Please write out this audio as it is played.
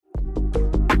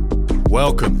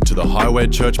Welcome to the Highway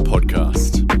Church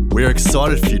podcast. We are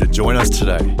excited for you to join us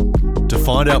today. To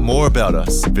find out more about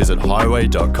us, visit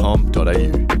highway.com.au.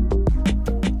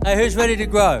 Hey, who's ready to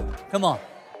grow? Come on.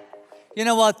 You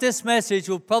know what? This message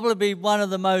will probably be one of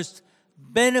the most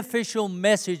beneficial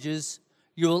messages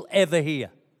you will ever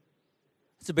hear.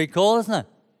 It's a big call, isn't it?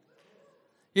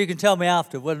 You can tell me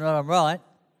after whether or not I'm right.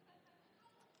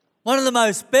 One of the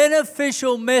most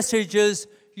beneficial messages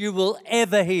you will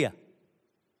ever hear.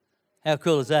 How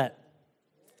cool is that?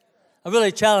 I'm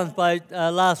really challenged by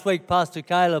last week, Pastor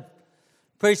Caleb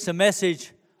preached a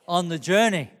message on the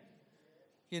journey.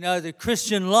 You know, the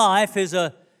Christian life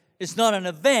it's not an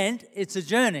event, it's a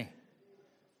journey.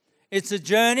 It's a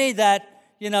journey that,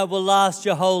 will last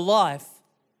your whole life.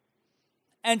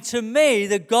 And to me,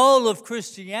 the goal of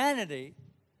Christianity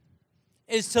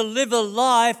is to live a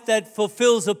life that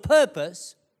fulfills a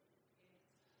purpose,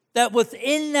 that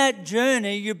within that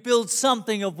journey you build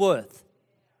something of worth.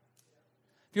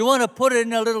 If you want to put it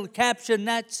in a little caption,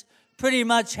 that's pretty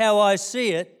much how I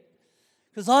see it,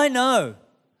 because I know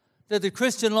that the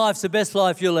Christian life's the best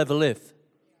life you'll ever live.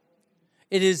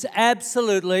 It is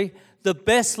absolutely the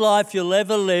best life you'll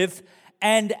ever live,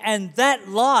 and that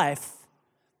life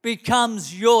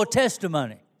becomes your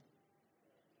testimony.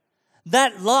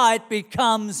 That light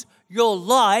becomes your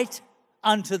light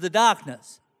unto the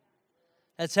darkness.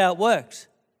 That's how it works.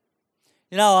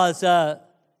 I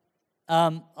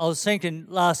was thinking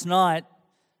last night,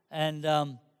 and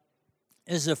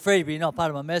this is a freebie, not part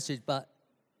of my message, but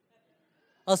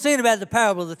I was thinking about the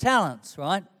parable of the talents,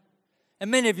 right?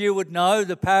 And many of you would know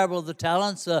the parable of the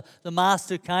talents. The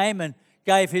master came and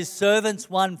gave his servants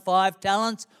one 5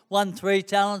 talents, one 3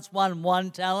 talents, one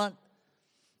 1 talent.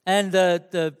 And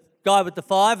the guy with the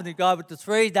 5 and the guy with the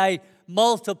 3, they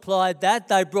multiplied that.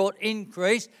 They brought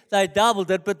increase. They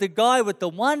doubled it. But the guy with the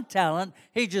 1 talent,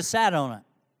 he just sat on it.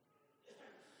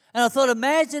 And I thought,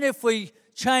 imagine if we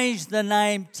changed the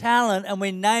name talent and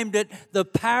we named it the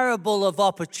parable of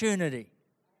opportunity.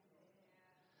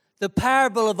 The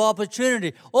parable of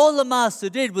opportunity. All the master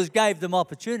did was gave them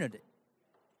opportunity.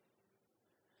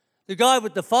 The guy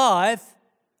with the 5,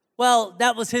 well,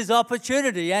 that was his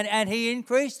opportunity, and he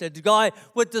increased it. The guy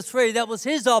with the 3, that was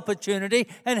his opportunity,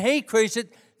 and he increased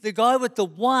it. The guy with the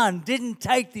 1 didn't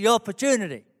take the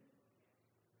opportunity,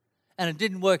 and it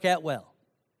didn't work out well.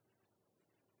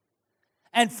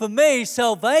 And for me,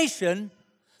 salvation,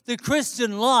 the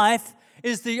Christian life,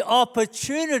 is the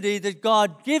opportunity that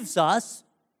God gives us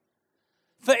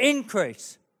for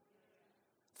increase,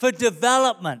 for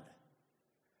development,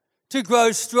 to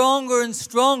grow stronger and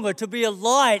stronger, to be a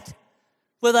light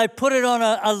where they put it on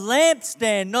a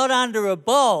lampstand, not under a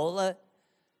bowl,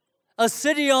 a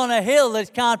city on a hill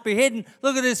that can't be hidden.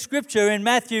 Look at this scripture in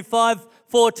Matthew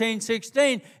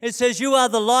 5:14-16. It says, "You are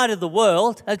the light of the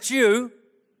world." That's you.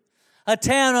 "A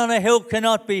town on a hill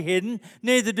cannot be hidden,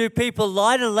 neither do people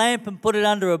light a lamp and put it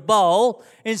under a bowl.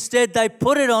 Instead, they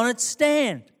put it on its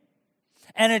stand,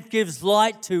 and it gives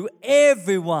light to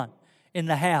everyone in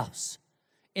the house.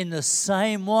 In the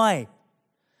same way,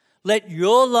 let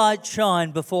your light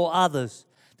shine before others,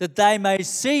 that they may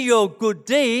see your good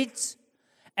deeds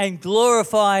and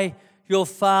glorify your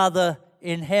Father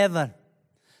in heaven."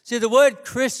 See, the word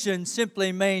Christian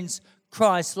simply means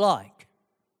Christ-like.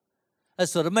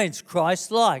 That's what it means,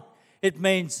 Christ-like. It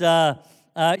means, to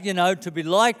be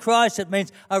like Christ. It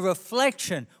means a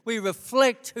reflection. We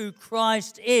reflect who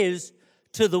Christ is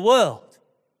to the world.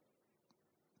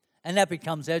 And that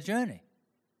becomes our journey.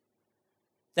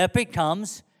 That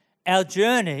becomes our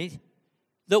journey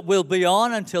that we'll be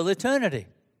on until eternity.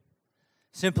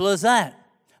 Simple as that.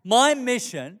 My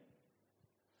mission,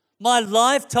 my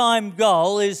lifetime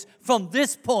goal is from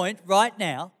this point right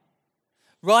now,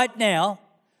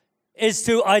 is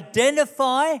to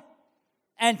identify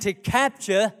and to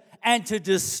capture and to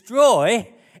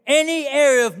destroy any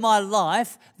area of my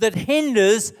life that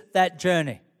hinders that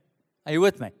journey. Are you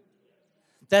with me?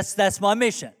 That's my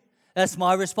mission. That's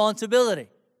my responsibility.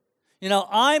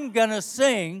 I'm going to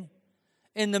sing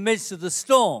in the midst of the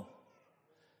storm.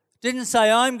 Didn't say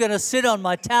I'm going to sit on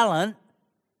my talent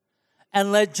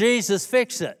and let Jesus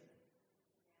fix it.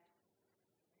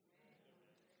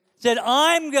 Said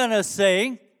I'm going to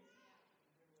sing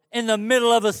in the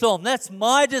middle of a storm. That's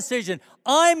my decision.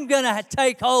 I'm going to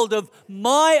take hold of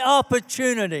my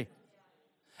opportunity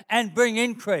and bring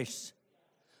increase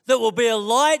that will be a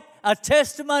light, a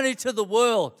testimony to the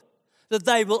world, that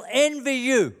they will envy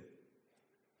you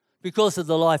because of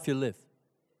the life you live.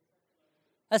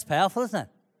 That's powerful, isn't it?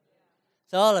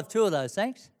 So I'll have 2 of those,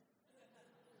 thanks.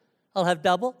 I'll have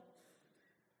double.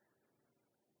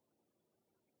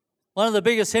 One of the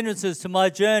biggest hindrances to my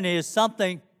journey is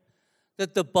something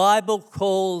that the Bible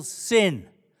calls sin.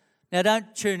 Now,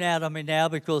 don't tune out on me now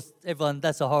because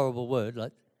that's a horrible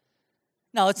word.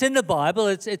 No, it's in the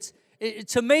Bible.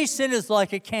 To me, sin is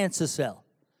like a cancer cell.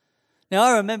 Now,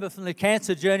 I remember from the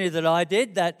cancer journey that I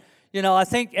did that, I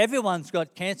think everyone's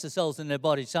got cancer cells in their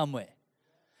body somewhere.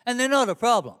 And they're not a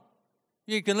problem.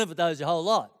 You can live with those your whole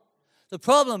life. The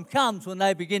problem comes when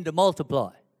they begin to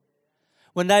multiply,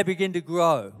 when they begin to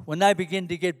grow, when they begin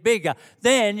to get bigger.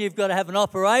 Then you've got to have an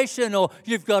operation or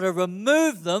you've got to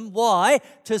remove them. Why?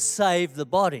 To save the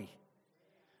body.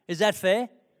 Is that fair?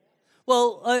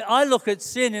 Well, I look at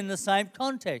sin in the same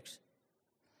context.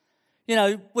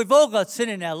 We've all got sin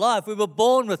in our life. We were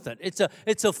born with it.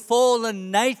 It's a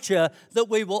fallen nature that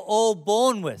we were all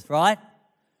born with, right?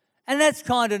 And that's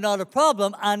kind of not a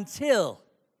problem until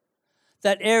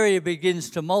that area begins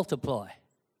to multiply.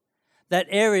 That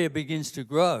area begins to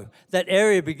grow. That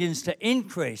area begins to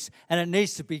increase, and it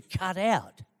needs to be cut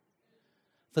out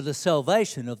for the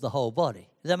salvation of the whole body.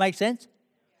 Does that make sense?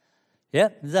 Yeah?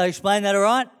 Does that explain that all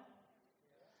right?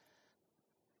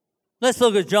 Let's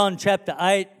look at John chapter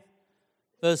 8,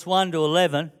 verse 1 to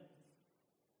 11.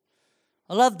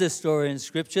 I love this story in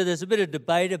Scripture. There's a bit of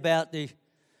debate about the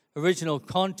original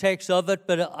context of it,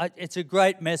 but it's a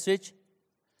great message.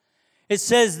 It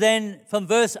says then from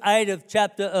verse 8 of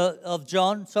chapter of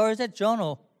John. Sorry, is that John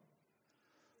or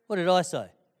what did I say?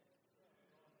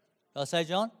 Did I say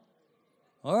John?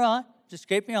 All right, just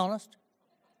keep me honest.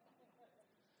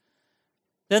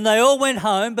 Then they all went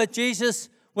home, but Jesus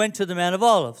went to the Mount of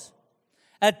Olives.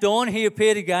 At dawn, he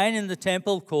appeared again in the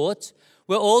temple courts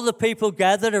where all the people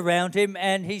gathered around him,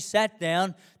 and he sat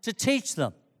down to teach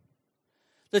them.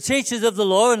 The teachers of the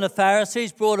law and the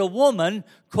Pharisees brought a woman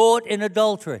caught in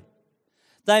adultery.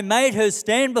 They made her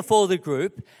stand before the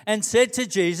group and said to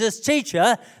Jesus,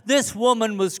 "Teacher, this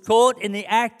woman was caught in the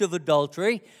act of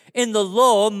adultery. In the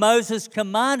law, Moses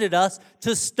commanded us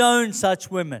to stone such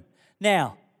women.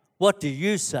 Now, what do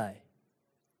you say?"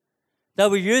 They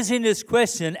were using this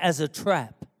question as a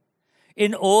trap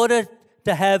in order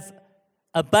to have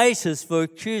a basis for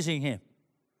accusing him.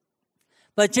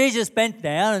 But Jesus bent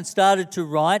down and started to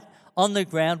write on the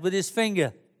ground with his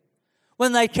finger.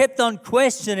 When they kept on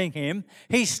questioning him,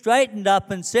 he straightened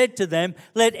up and said to them,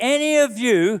 "Let any of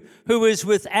you who is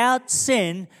without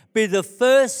sin be the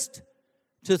first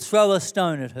to throw a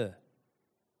stone at her."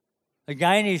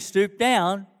 Again, he stooped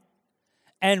down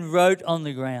and wrote on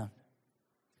the ground.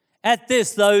 At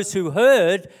this, those who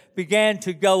heard began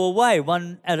to go away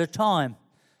one at a time,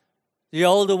 the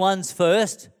older ones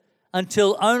first,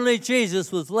 until only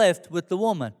Jesus was left with the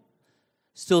woman,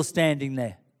 still standing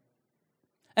there.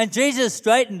 And Jesus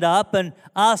straightened up and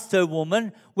asked her,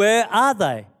 "Woman, where are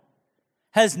they?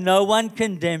 Has no one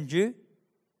condemned you?"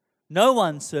 "No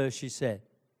one, sir," she said.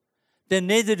 "Then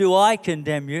neither do I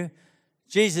condemn you,"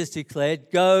 Jesus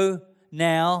declared. "Go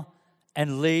now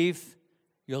and leave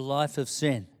your life of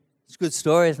sin." It's a good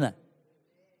story, isn't it?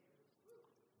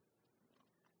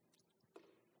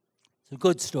 It's a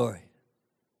good story.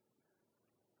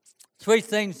 3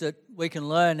 things that we can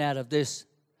learn out of this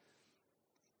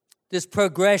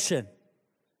progression.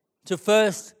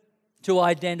 To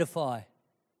identify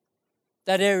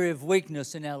that area of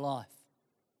weakness in our life.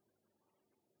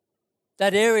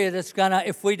 That area that's going to,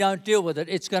 if we don't deal with it,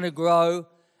 it's going to grow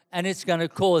and it's going to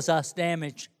cause us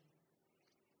damage.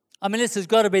 I mean, this has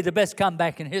got to be the best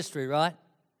comeback in history, right?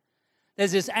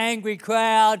 There's this angry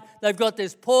crowd. They've got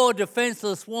this poor,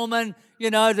 defenseless woman,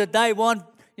 that they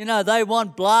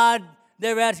want blood.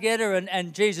 They're out to get her,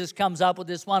 and Jesus comes up with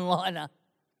this one-liner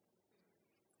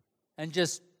and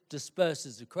just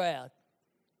disperses the crowd.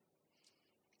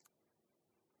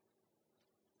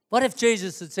 What if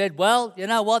Jesus had said, "Well, you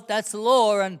know what, that's the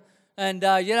law, and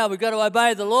we've got to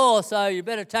obey the law, so you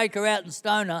better take her out and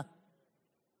stone her."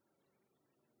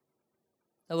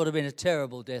 That would have been a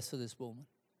terrible death for this woman.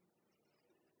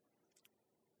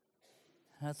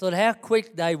 And I thought how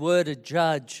quick they were to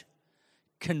judge,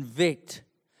 convict,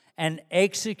 and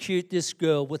execute this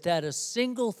girl without a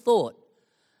single thought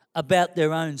about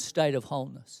their own state of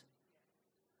wholeness.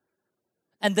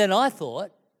 And then I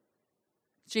thought,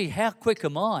 gee, how quick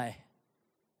am I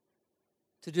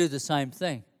to do the same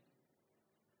thing?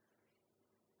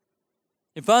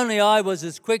 If only I was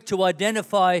as quick to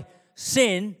identify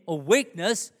sin or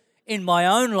weakness in my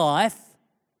own life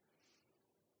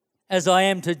as I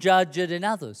am to judge it in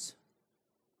others.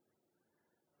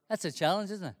 That's a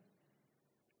challenge, isn't it?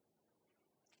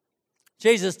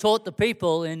 Jesus taught the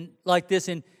people in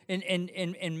Matthew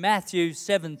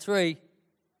 7:3.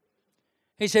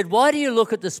 He said, "Why do you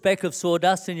look at the speck of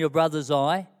sawdust in your brother's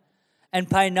eye and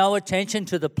pay no attention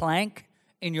to the plank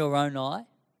in your own eye?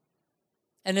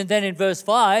 And then in verse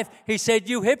 5, he said,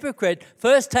 "You hypocrite,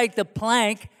 first take the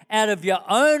plank out of your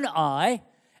own eye,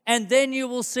 and then you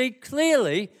will see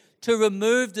clearly to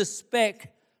remove the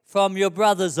speck from your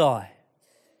brother's eye."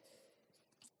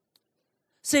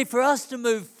 See, for us to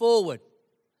move forward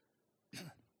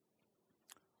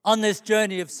on this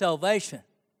journey of salvation,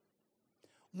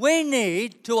 we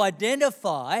need to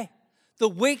identify the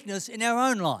weakness in our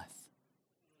own life.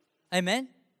 Amen?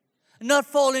 Not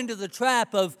fall into the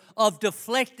trap of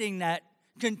deflecting that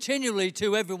continually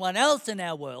to everyone else in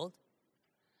our world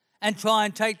and try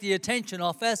and take the attention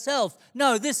off ourselves.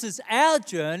 No, this is our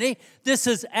journey. This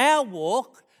is our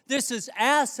walk. This is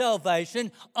our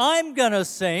salvation. I'm going to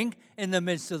sing in the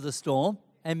midst of the storm.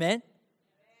 Amen?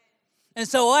 And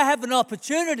so I have an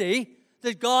opportunity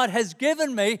that God has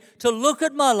given me to look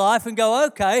at my life and go,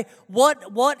 okay,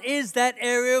 what is that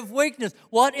area of weakness?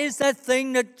 What is that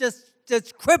thing that just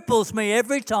cripples me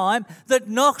every time, that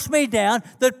knocks me down,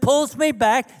 that pulls me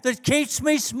back, that keeps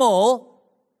me small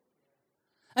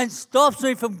and stops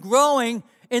me from growing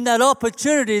in that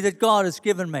opportunity that God has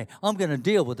given me? I'm going to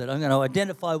deal with it. I'm going to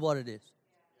identify what it is.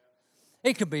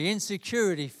 It can be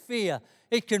insecurity, fear.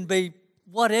 It can be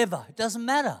whatever. It doesn't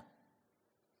matter.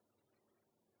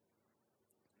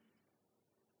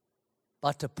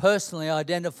 But to personally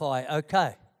identify,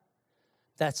 okay,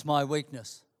 that's my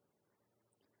weakness.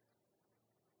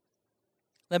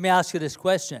 Let me ask you this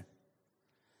question.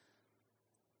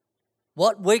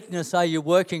 What weakness are you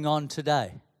working on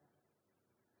today?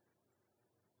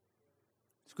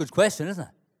 It's a good question, isn't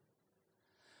it?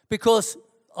 Because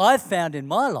I've found in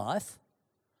my life,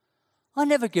 I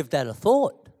never give that a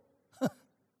thought.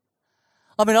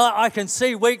 I mean, I can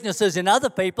see weaknesses in other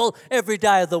people every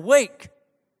day of the week.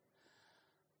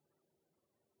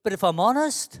 But if I'm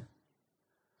honest,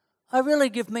 I really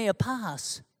give me a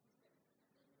pass.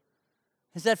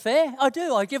 Is that fair? I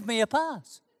do. I give me a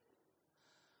pass.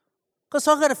 Because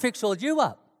I've got to fix all you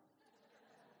up.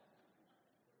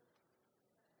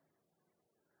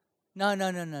 No.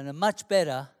 Much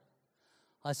better.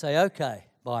 I say, okay,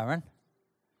 Byron,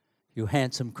 you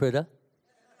handsome critter.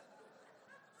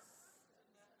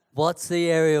 What's the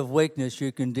area of weakness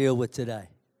you can deal with today?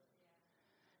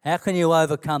 How can you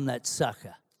overcome that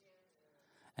sucker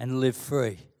and live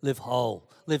free, live whole,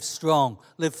 live strong,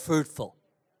 live fruitful?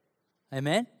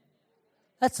 Amen?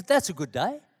 That's a good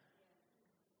day.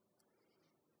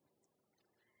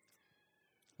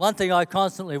 One thing I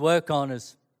constantly work on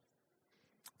is,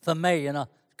 for me,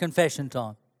 confession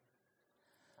time.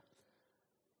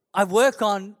 I work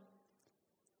on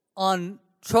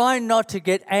trying not to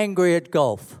get angry at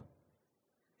golf.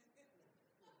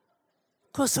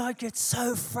 Because I get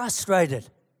so frustrated.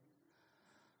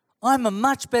 I'm a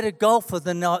much better golfer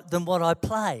than what I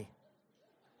play.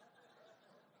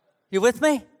 You with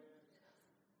me?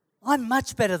 I'm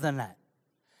much better than that.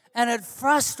 And it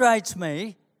frustrates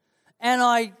me, and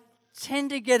I tend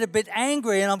to get a bit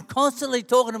angry, and I'm constantly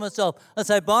talking to myself. I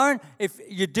say, Byron, if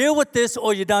you deal with this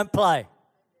or you don't play.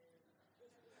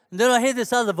 And then I hear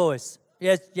this other voice.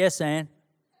 Yes, Anne.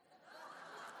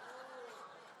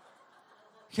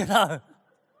 You know.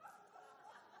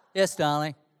 Yes,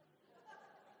 darling.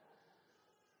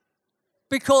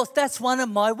 Because that's one of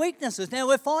my weaknesses.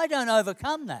 Now, if I don't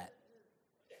overcome that,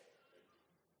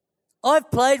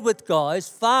 I've played with guys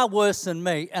far worse than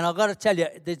me, and I've got to tell you,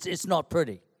 it's not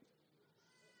pretty.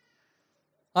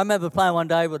 I remember playing one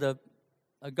day with a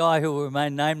guy who will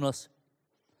remain nameless,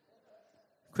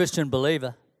 Christian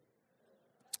believer.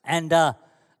 And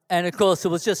of course, it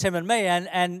was just him and me.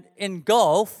 And in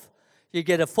golf, you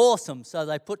get a foursome, so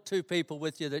they put two people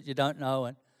with you that you don't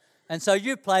know. And so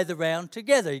you play the round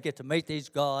together. You get to meet these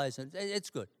guys, and it's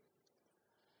good.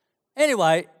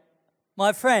 Anyway,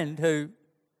 my friend, who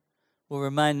will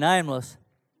remain nameless,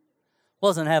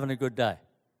 wasn't having a good day.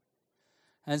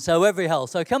 And so every hole.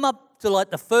 So come up to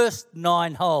like the first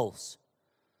 9 holes.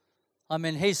 I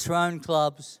mean, he's thrown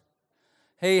clubs.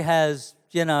 He has,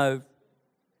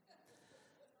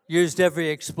 used every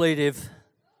expletive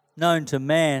known to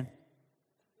man.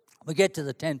 We get to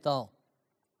the 10th hole.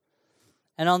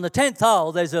 And on the 10th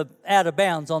hole, there's a out of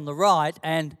bounds on the right,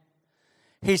 and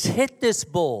he's hit this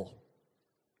ball.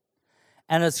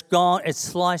 And it's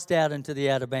sliced out into the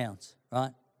out of bounds,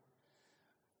 right?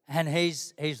 And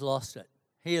he's lost it.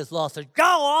 He has lost it. Go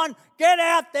on, get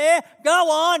out there, go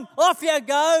on, off you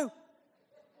go.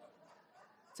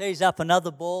 Tees up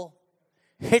another ball,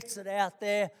 hits it out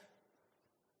there,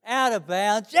 out of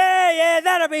bounds. Yeah,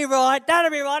 that'll be right,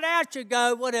 out you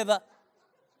go, whatever.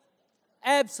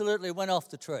 Absolutely went off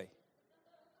the tree.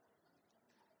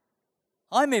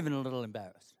 I'm even a little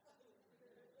embarrassed.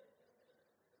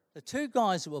 the two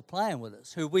guys that were playing with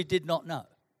us, who we did not know,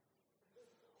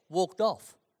 walked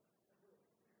off.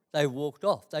 They walked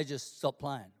off. They just stopped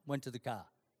playing, went to the car.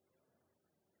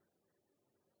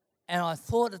 And I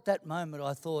thought at that moment,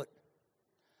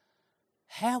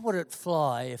 how would it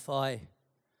fly if I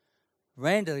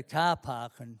ran to the car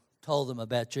park and told them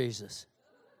about Jesus?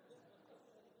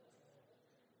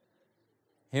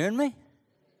 Hearing me?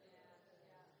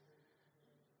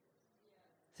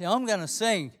 See, I'm going to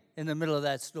sing in the middle of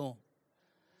that storm.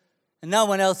 And no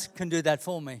one else can do that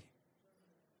for me.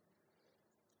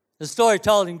 The story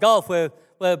told in golf where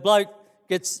a bloke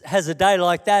has a day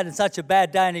like that and such a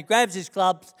bad day, and he grabs his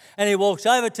clubs and he walks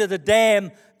over to the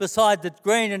dam beside the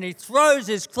green and he throws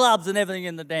his clubs and everything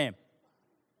in the dam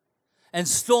and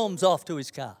storms off to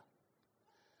his car.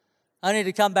 Only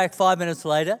to come back 5 minutes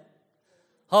later,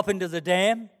 hop into the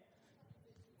dam,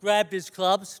 grabbed his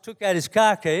clubs, took out his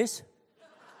car keys,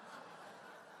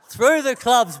 threw the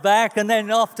clubs back and then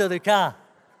off to the car.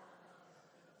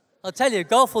 I'll tell you,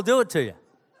 golf will do it to you.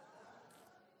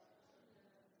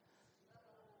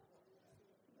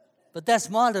 But that's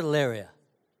my little area.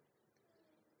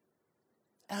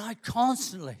 And I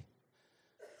constantly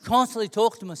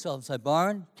talk to myself and say,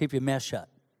 Byron, keep your mouth shut.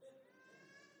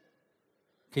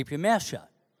 Keep your mouth shut.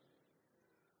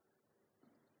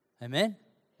 Amen?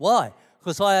 Why?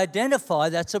 Because I identify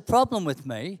that's a problem with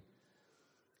me,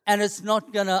 and it's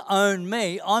not going to own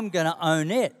me. I'm going to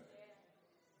own it.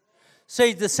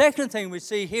 See, the second thing we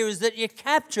see here is that you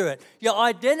capture it. You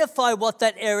identify what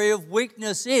that area of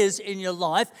weakness is in your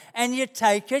life, and you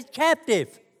take it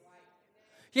captive.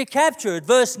 You capture it.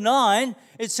 Verse 9,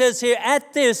 it says here,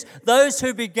 at this, those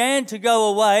who began to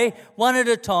go away, one at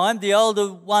a time, the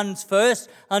older ones first,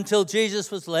 until Jesus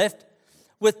was left,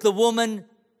 with the woman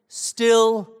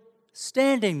still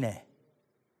standing there.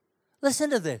 Listen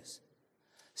to this.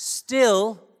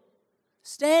 Still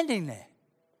standing there.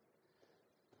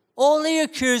 All the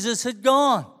accusers had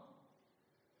gone.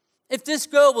 If this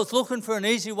girl was looking for an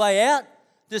easy way out,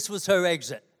 this was her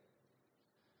exit.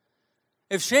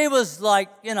 If she was like,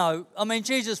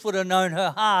 Jesus would have known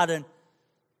her heart, and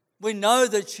we know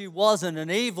that she wasn't an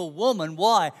evil woman.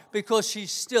 Why? Because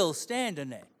she's still standing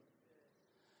there.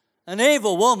 An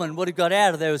evil woman would have got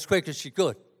out of there as quick as she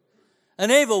could. An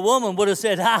evil woman would have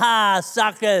said, ha,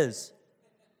 suckers.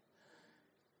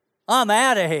 I'm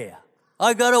out of here.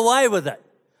 I got away with it.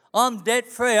 I'm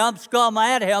debt-free. I'm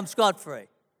out of here. I'm scot-free.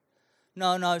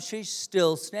 No, she's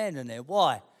still standing there.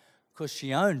 Why? Because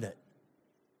she owned it.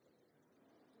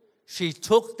 She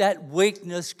took that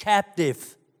weakness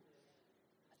captive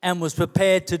and was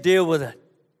prepared to deal with it.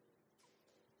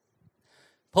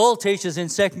 Paul teaches in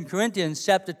 2 Corinthians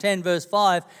chapter 10, verse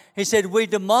 5, he said, we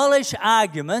demolish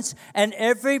arguments and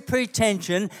every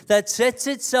pretension that sets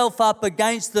itself up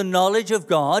against the knowledge of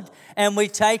God, and we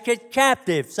take it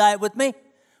captive. Say it with me.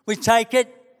 We take it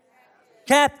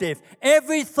captive.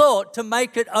 Every thought to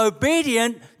make it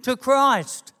obedient to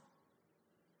Christ.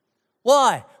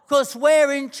 Why? Because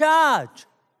we're in charge.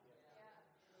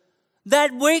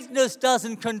 That weakness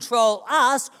doesn't control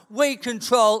us, we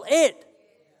control it.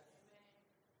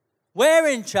 We're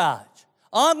in charge.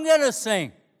 I'm going to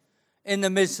sing in the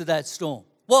midst of that storm.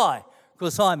 Why?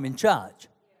 Because I'm in charge.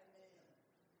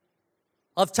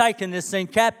 I've taken this thing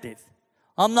captive.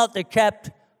 I'm not the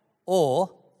captive.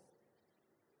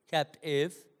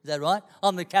 Is that right?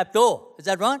 I'm the captor. Is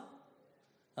that right?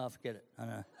 Oh, forget it. I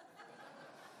know.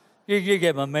 You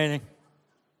get my meaning.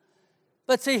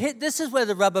 But see, this is where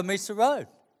the rubber meets the road.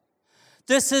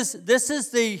 This is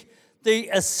the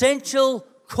essential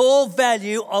core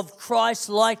value of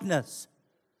Christ-likeness,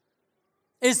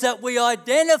 is that we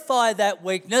identify that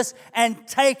weakness and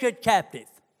take it captive.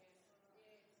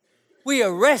 We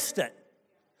arrest it.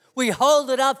 We hold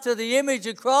it up to the image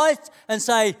of Christ and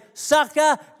say,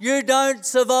 sucker, you don't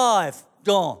survive.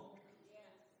 Gone.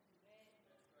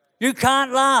 You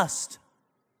can't last.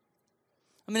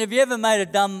 I mean, have you ever made a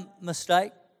dumb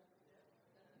mistake?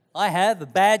 I have. A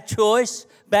bad choice,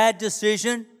 bad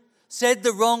decision, said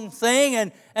the wrong thing,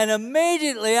 and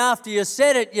immediately after you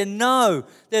said it,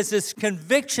 there's this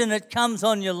conviction that comes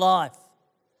on your life.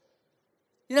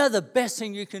 You know the best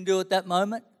thing you can do at that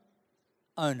moment?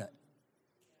 Own it.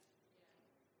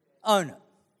 Own it.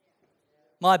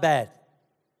 My bad.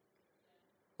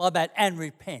 And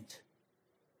repent.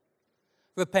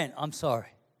 Repent. I'm sorry.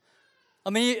 I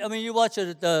mean, you watch it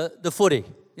at the footy.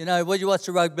 When you watch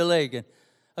the rugby league, and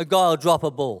a guy will drop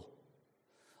a ball.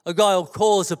 A guy will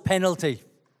cause a penalty.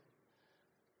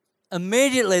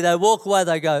 Immediately they walk away,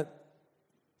 they go,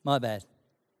 my bad.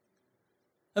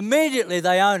 Immediately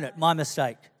they own it, my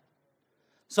mistake.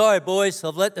 Sorry, boys,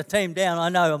 I've let the team down. I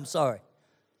know, I'm sorry.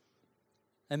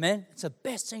 Amen? It's the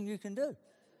best thing you can do.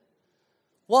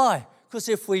 Why? Because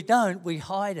if we don't, we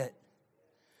hide it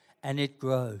and it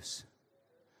grows.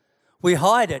 We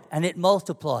hide it and it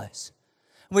multiplies.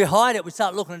 We hide it, we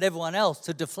start looking at everyone else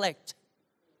to deflect.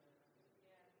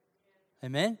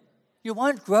 Amen? You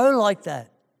won't grow like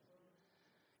that.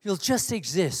 You'll just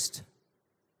exist.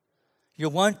 You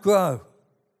won't grow.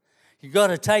 You've got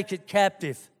to take it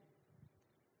captive.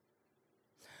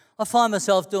 I find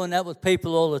myself doing that with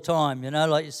people all the time,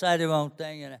 like you say the wrong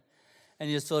thing and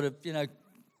you sort of,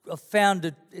 I've found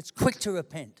that it's quick to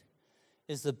repent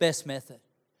is the best method.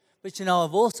 But,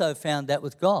 I've also found that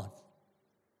with God.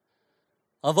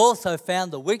 I've also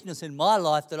found the weakness in my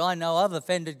life that I know I've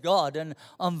offended God, and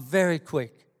I'm very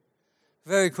quick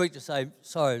to say,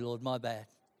 sorry, Lord, my bad.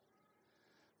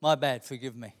 My bad,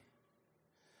 forgive me.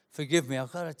 Forgive me.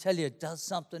 I've got to tell you, it does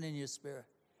something in your spirit.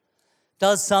 It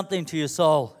does something to your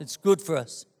soul. It's good for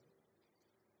us.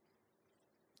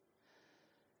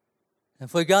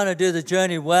 If we're going to do the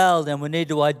journey well, then we need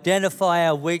to identify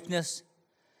our weakness,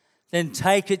 then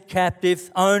take it captive,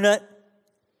 own it,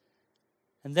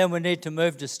 and then we need to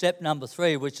move to step number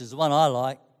 3, which is the one I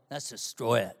like. That's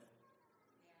destroy it.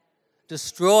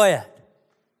 Destroy it.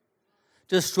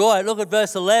 Destroy it. Look at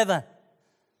verse 11.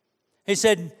 He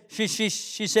said, she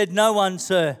said, no one,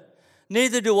 sir,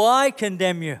 neither do I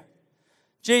condemn you.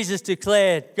 Jesus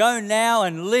declared, go now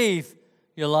and leave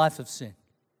your life of sin.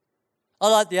 I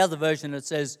like the other version that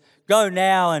says, go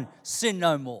now and sin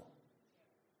no more.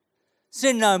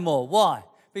 Sin no more. Why?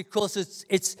 Because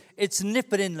it's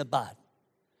nip it in the bud.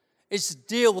 It's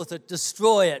deal with it,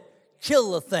 destroy it,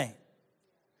 kill the thing.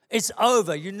 It's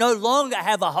over. You no longer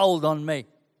have a hold on me.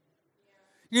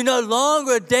 You're no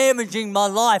longer damaging my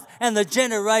life and the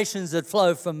generations that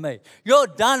flow from me. You're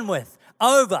done with.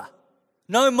 Over.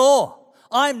 No more.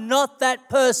 I'm not that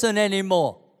person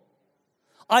anymore.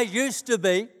 I used to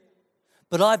be,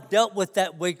 but I've dealt with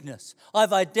that weakness.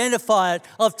 I've identified it.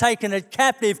 I've taken it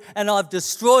captive and I've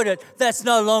destroyed it. That's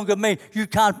no longer me. You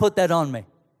can't put that on me.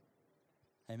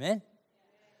 Amen?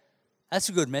 That's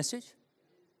a good message.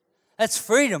 That's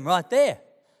freedom right there.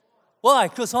 Why?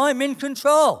 Because I'm in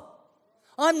control.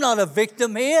 I'm not a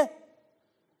victim here.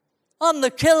 I'm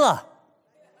the killer.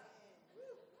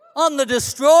 I'm the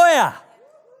destroyer.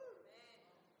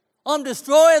 I'm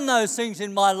destroying those things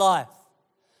in my life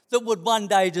that would one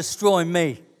day destroy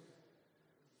me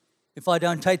if I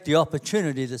don't take the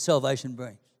opportunity that salvation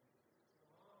brings.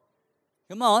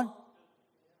 Come on.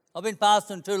 I've been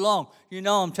pastoring too long.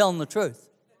 I'm telling the truth.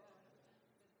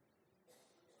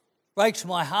 Breaks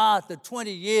my heart that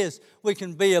 20 years we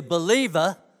can be a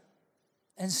believer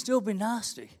and still be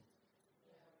nasty.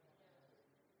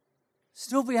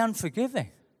 Still be unforgiving.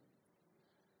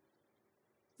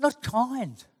 Not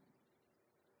kind.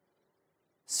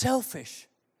 Selfish.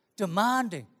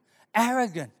 Demanding.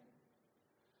 Arrogant.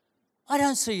 I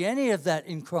don't see any of that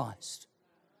in Christ.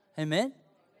 Amen?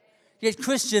 Yet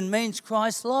Christian means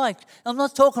Christ-like. I'm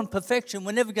not talking perfection.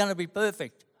 We're never going to be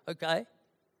perfect, okay?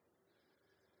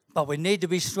 But we need to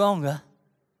be stronger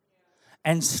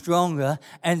and stronger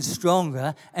and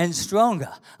stronger and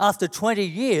stronger. After 20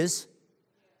 years,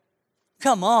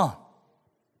 come on.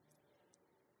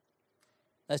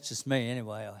 That's just me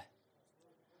anyway. I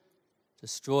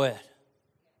destroy it.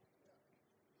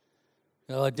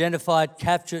 You'll identify it,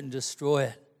 capture it, and destroy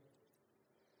it.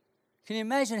 Can you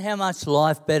imagine how much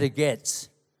life better gets?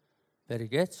 Better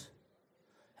gets?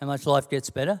 How much life gets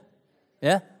better?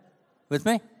 Yeah? With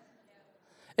me?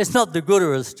 It's not the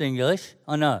gooderest English,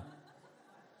 I know.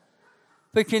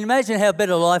 But can you imagine how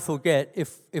better life will get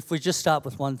if we just start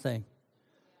with one thing?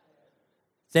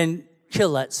 Then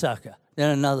kill that sucker. Then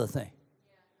another thing.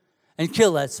 And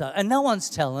kill that sucker. And no one's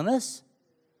telling us.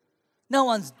 No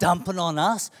one's dumping on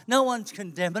us. No one's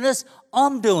condemning us.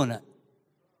 I'm doing it.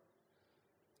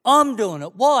 I'm doing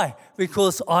it. Why?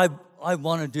 Because I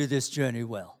want to do this journey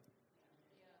well.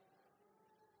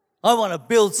 I want to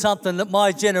build something that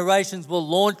my generations will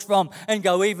launch from and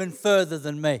go even further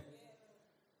than me.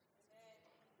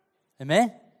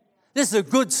 Amen? This is a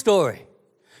good story.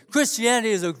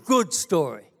 Christianity is a good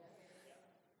story.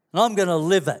 And I'm going to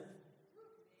live it.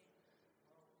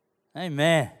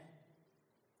 Amen.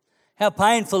 How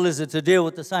painful is it to deal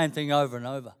with the same thing over and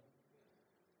over?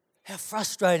 How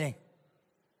frustrating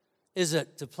is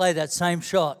it to play that same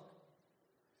shot,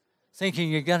 thinking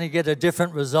you're going to get a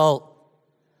different result,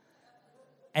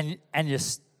 and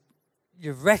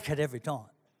you wreck it every time?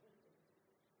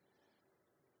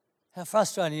 How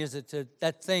frustrating is it to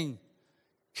that thing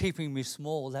keeping me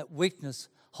small, that weakness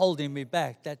holding me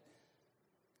back, that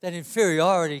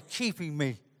inferiority keeping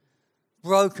me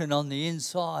broken on the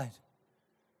inside,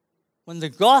 When the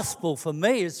gospel for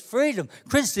me is freedom.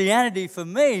 Christianity for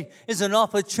me is an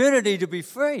opportunity to be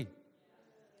free.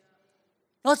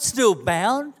 Not still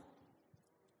bound,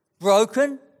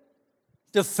 broken,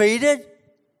 defeated,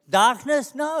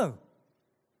 darkness, no.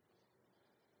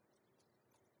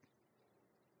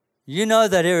 You know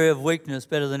that area of weakness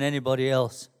better than anybody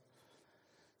else.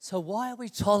 So why are we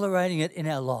tolerating it in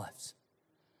our lives?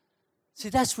 See,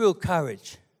 that's real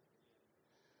courage.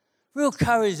 Real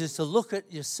courage is to look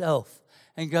at yourself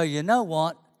and go, you know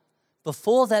what?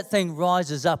 Before that thing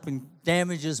rises up and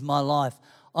damages my life,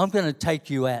 I'm going to take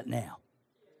you out now.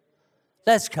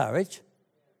 That's courage.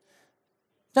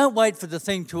 Don't wait for the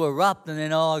thing to erupt and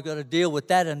then, I've got to deal with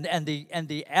that and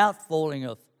the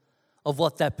outfalling of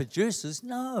what that produces.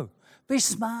 No, be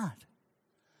smart.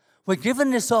 We're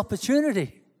given this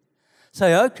opportunity.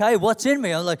 Say, okay, what's in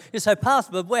me? I'm like, you say,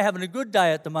 Pastor, but we're having a good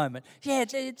day at the moment. Yeah,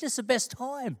 it's just the best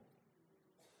time.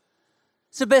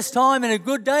 It's the best time in a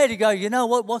good day to go, you know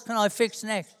what can I fix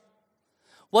next?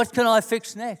 What can I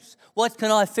fix next? What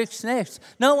can I fix next?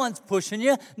 No one's pushing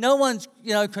you. No one's,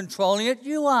 controlling it.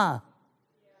 You are.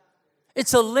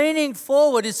 It's a leaning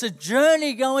forward. It's a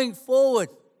journey going forward.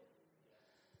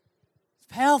 It's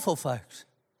powerful, folks.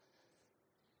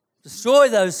 Destroy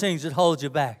those things that hold you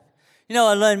back.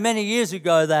 I learned many years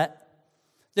ago that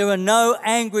there are no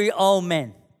angry old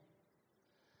men.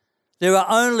 There are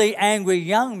only angry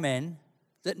young men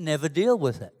that never deal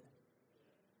with it.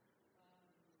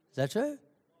 Is that true?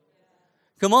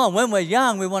 Come on, when we're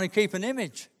young, we want to keep an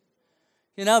image.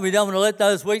 We don't want to let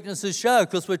those weaknesses show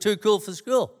because we're too cool for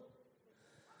school.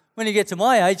 When you get to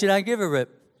my age, you don't give a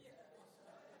rip.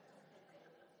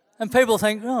 And people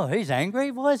think, oh, he's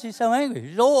angry? Why is he so angry?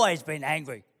 He's always been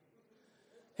angry.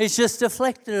 He's just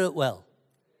deflected it well.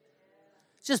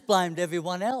 Just blamed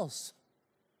everyone else.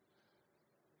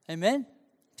 Amen?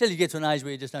 Till you get to an age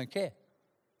where you just don't care.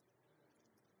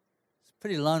 It's a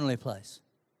pretty lonely place.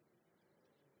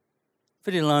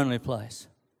 Pretty lonely place.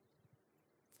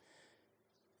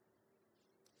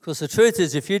 Because the truth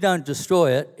is, if you don't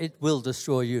destroy it, it will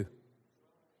destroy you.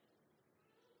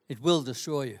 It will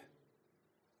destroy you.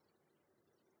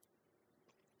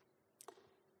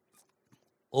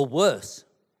 Or worse,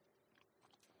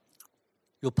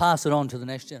 you'll pass it on to the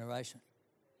next generation.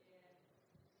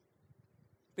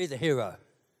 Be the hero.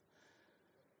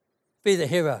 Be the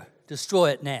hero. Destroy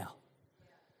it now.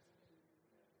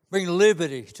 Bring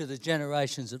liberty to the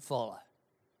generations that follow.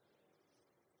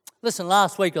 Listen,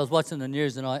 last week I was watching the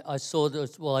news and I saw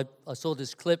this. Well, I saw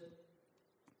this clip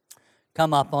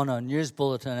come up on a news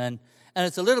bulletin, and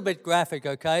it's a little bit graphic.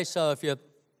 Okay, so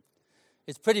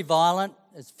it's pretty violent.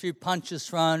 There's a few punches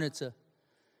thrown. It's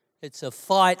a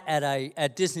fight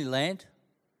at Disneyland,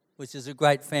 which is a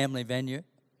great family venue.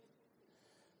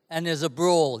 And there's a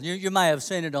brawl. You may have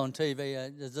seen it on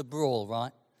TV. There's a brawl,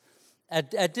 right?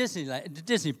 At Disneyland, the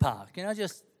Disney park.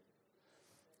 Just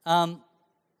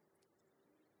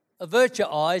avert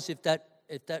your eyes if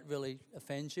that really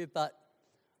offends you. But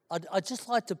I'd just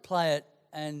like to play it,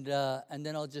 and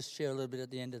then I'll just share a little bit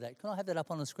at the end of that. Can I have that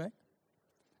up on the screen?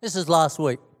 This is last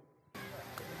week.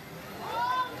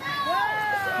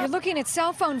 You're looking at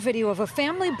cell phone video of a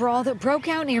family brawl that broke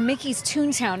out near Mickey's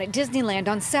Toontown at Disneyland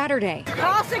on Saturday.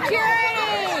 Call security!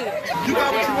 You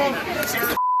got what you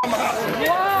want.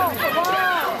 Whoa!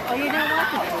 Oh, you know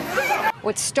what?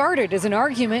 What started as an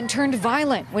argument turned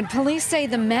violent when police say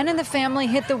the men in the family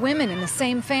hit the women in the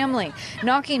same family,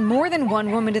 knocking more than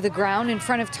one woman to the ground in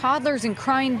front of toddlers and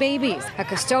crying babies. A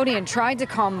custodian tried to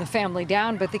calm the family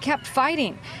down, but they kept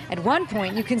fighting. At one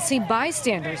point, you can see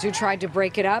bystanders who tried to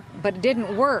break it up, but it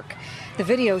didn't work. The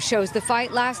video shows the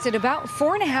fight lasted about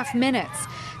 4.5 minutes.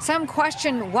 Some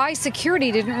question why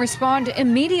security didn't respond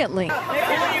immediately.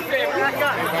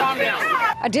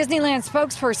 A Disneyland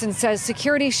spokesperson says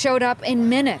security showed up in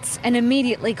minutes and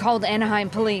immediately called Anaheim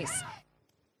police.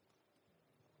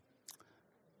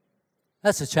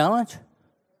 That's a challenge.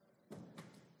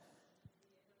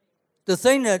 The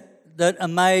thing that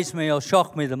amazed me or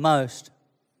shocked me the most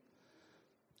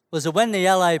was that when the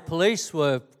LA police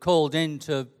were called in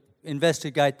to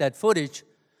investigate that footage,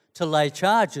 to lay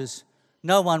charges,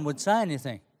 no one would say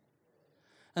anything.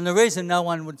 And the reason no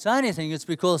one would say anything is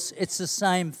because it's the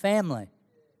same family.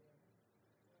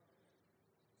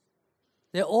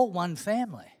 They're all one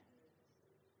family.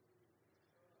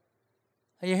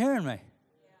 Are you hearing me?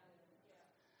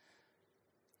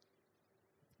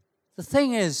 The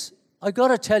thing is, I got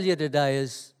to tell you today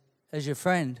as your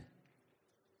friend,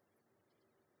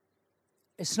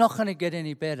 it's not going to get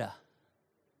any better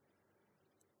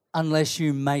unless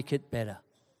you make it better.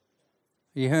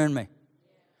 Are you hearing me?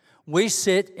 We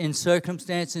sit in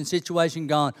circumstance and situation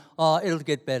going, oh, it'll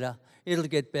get better. it'll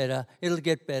get better, it'll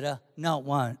get better. No, it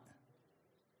won't.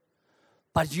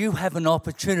 But you have an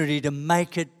opportunity to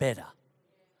make it better.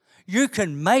 You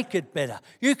can make it better.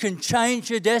 You can change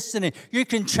your destiny. You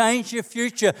can change your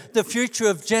future, the future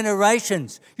of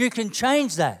generations. You can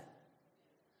change that.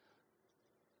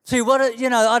 See,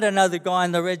 I don't know the guy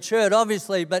in the red shirt,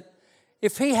 obviously, but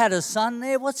if he had a son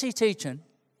there, what's he teaching?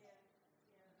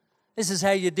 This is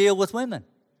how you deal with women.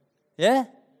 Yeah?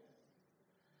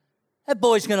 That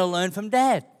boy's going to learn from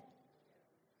dad.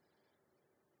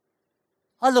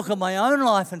 I look at my own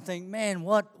life and think, man,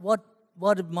 what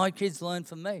did my kids learn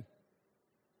from me?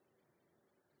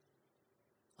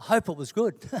 I hope it was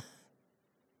good.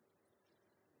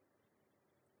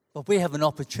 But we have an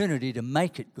opportunity to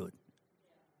make it good.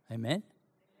 Amen?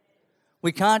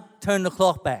 We can't turn the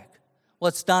clock back.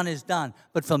 What's done is done.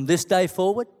 But from this day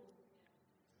forward,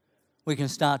 we can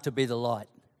start to be the light.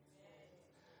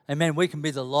 Amen? We can be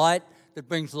the light that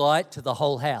brings light to the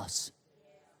whole house.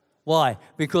 Why?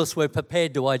 Because we're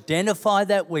prepared to identify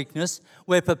that weakness,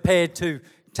 we're prepared to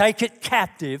take it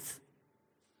captive,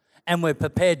 and we're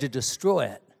prepared to destroy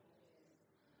it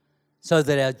so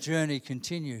that our journey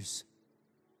continues.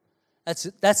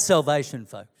 That's salvation,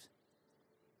 folks.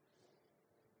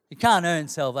 You can't earn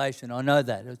salvation, I know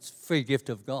that. It's a free gift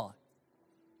of God.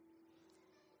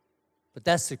 But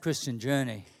that's the Christian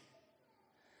journey.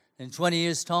 In 20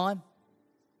 years' time,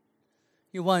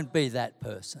 you won't be that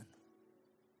person.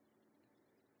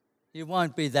 You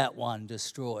won't be that one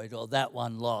destroyed or that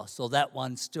one lost or that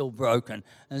one still broken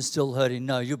and still hurting.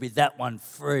 No, you'll be that one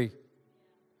free.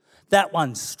 That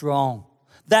one strong.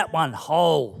 That one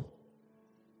whole.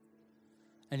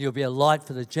 And you'll be a light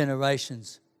for the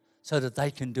generations so that they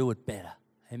can do it better.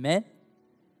 Amen?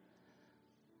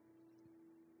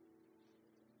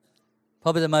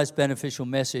 Probably the most beneficial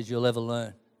message you'll ever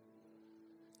learn.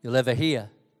 You'll ever hear.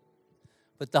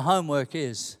 But the homework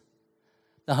is,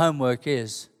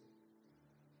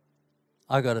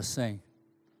 I got to sing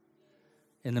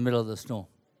in the middle of the storm.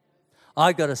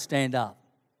 I got to stand up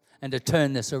and to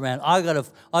turn this around. I got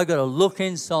to look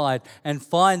inside and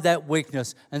find that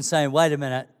weakness and say, wait a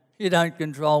minute, you don't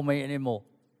control me anymore.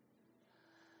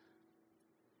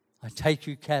 I take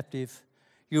you captive.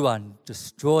 You are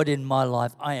destroyed in my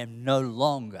life. I am no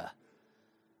longer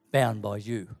bound by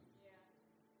you.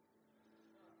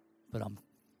 But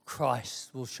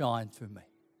Christ will shine through me.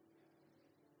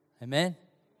 Amen?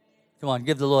 Come on,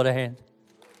 give the Lord a hand.